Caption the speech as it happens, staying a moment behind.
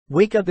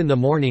Wake up in the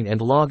morning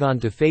and log on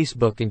to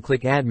Facebook and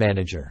click Ad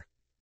Manager.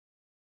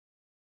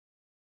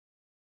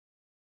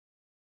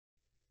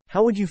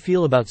 How would you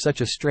feel about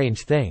such a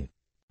strange thing?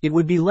 It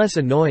would be less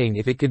annoying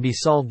if it could be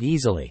solved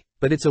easily,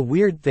 but it's a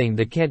weird thing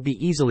that can't be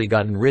easily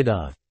gotten rid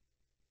of.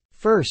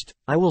 First,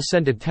 I will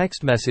send a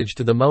text message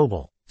to the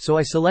mobile, so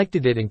I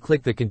selected it and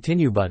click the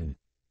Continue button.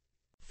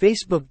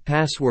 Facebook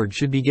password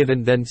should be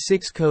given, then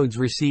 6 codes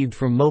received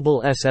from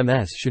mobile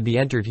SMS should be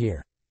entered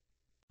here.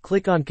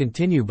 Click on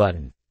Continue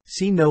button.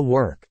 See no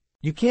work.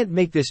 You can't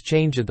make this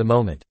change at the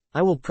moment.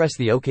 I will press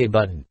the OK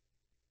button.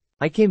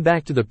 I came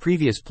back to the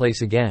previous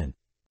place again.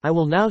 I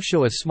will now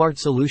show a smart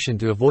solution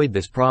to avoid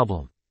this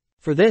problem.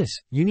 For this,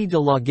 you need to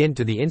log in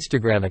to the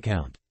Instagram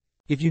account.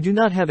 If you do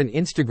not have an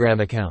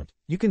Instagram account,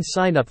 you can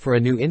sign up for a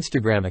new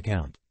Instagram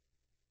account.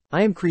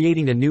 I am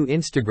creating a new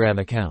Instagram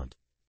account.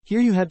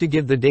 Here you have to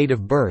give the date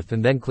of birth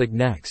and then click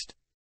Next.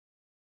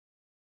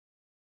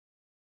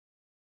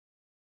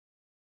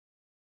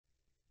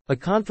 A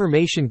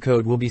confirmation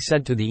code will be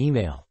sent to the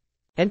email.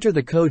 Enter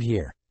the code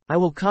here. I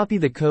will copy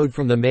the code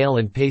from the mail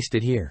and paste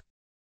it here.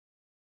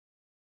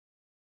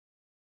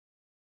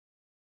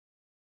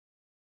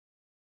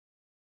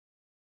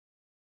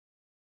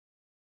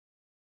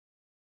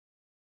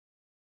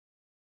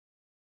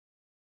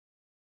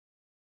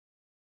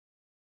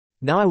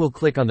 Now I will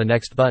click on the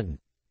Next button.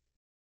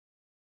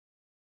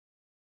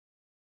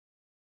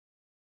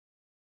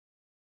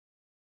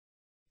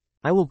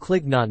 I will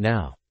click Not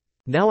Now.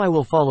 Now I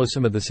will follow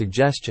some of the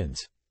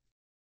suggestions.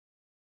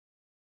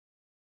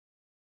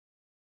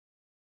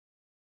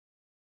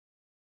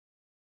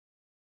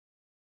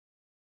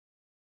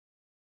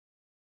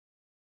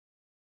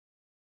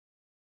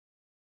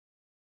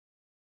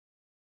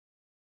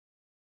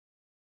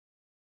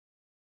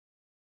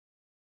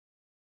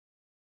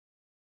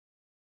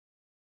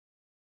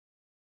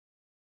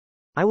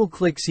 I will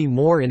click See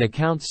More in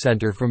Account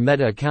Center from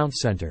Meta Account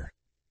Center.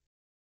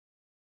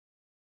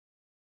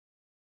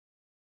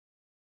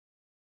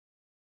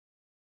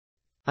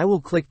 I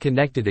will click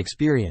Connected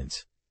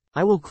Experience.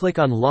 I will click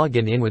on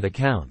Login in with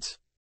Accounts.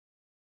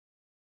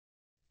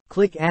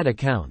 Click Add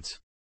Accounts.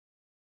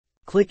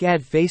 Click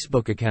Add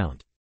Facebook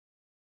Account.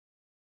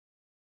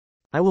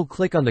 I will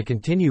click on the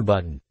Continue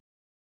button.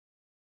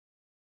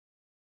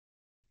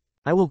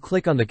 I will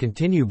click on the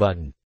Continue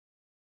button.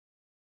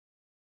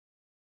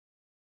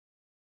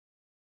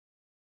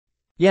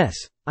 Yes,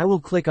 I will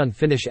click on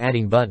Finish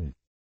Adding button.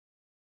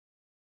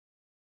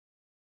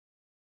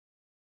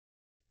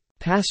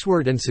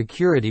 Password and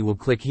security will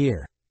click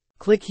here.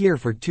 Click here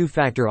for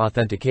two-factor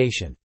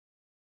authentication.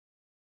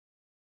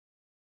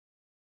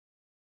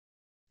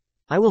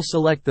 I will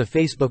select the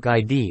Facebook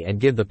ID and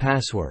give the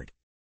password.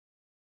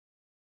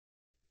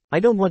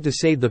 I don't want to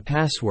save the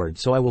password,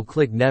 so I will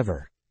click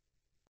Never.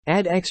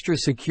 Add extra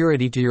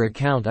security to your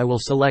account. I will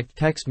select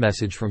text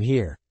message from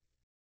here.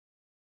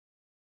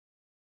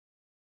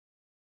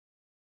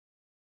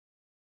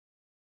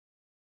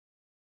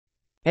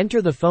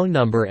 Enter the phone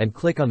number and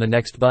click on the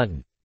Next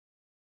button.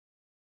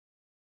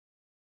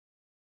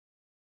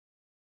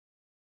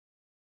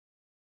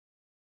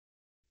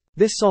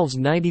 This solves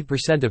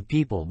 90% of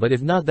people, but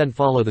if not, then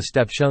follow the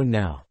step shown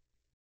now.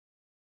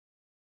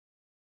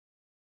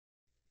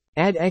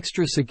 Add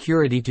extra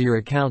security to your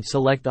account.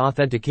 Select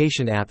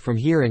Authentication app from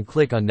here and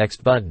click on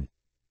Next button.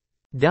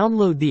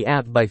 Download the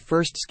app by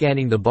first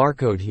scanning the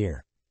barcode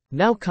here.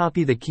 Now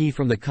copy the key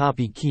from the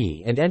copy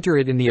key and enter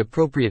it in the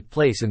appropriate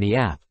place in the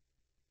app.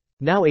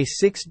 Now a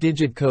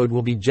 6-digit code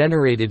will be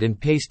generated and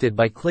pasted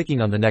by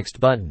clicking on the Next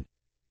button.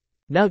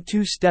 Now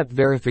two-step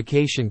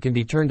verification can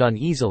be turned on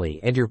easily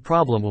and your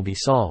problem will be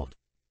solved.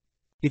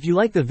 If you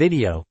like the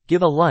video,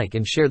 give a like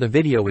and share the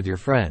video with your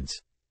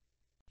friends.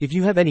 If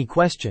you have any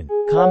question,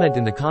 comment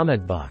in the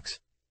comment box.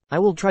 I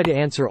will try to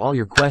answer all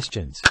your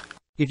questions.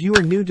 If you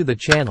are new to the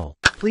channel,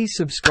 please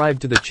subscribe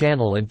to the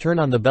channel and turn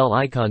on the bell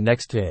icon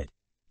next to it.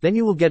 Then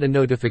you will get a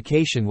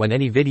notification when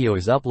any video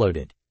is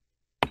uploaded.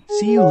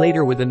 See you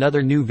later with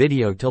another new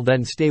video. Till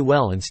then, stay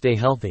well and stay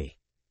healthy.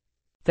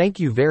 Thank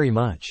you very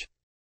much.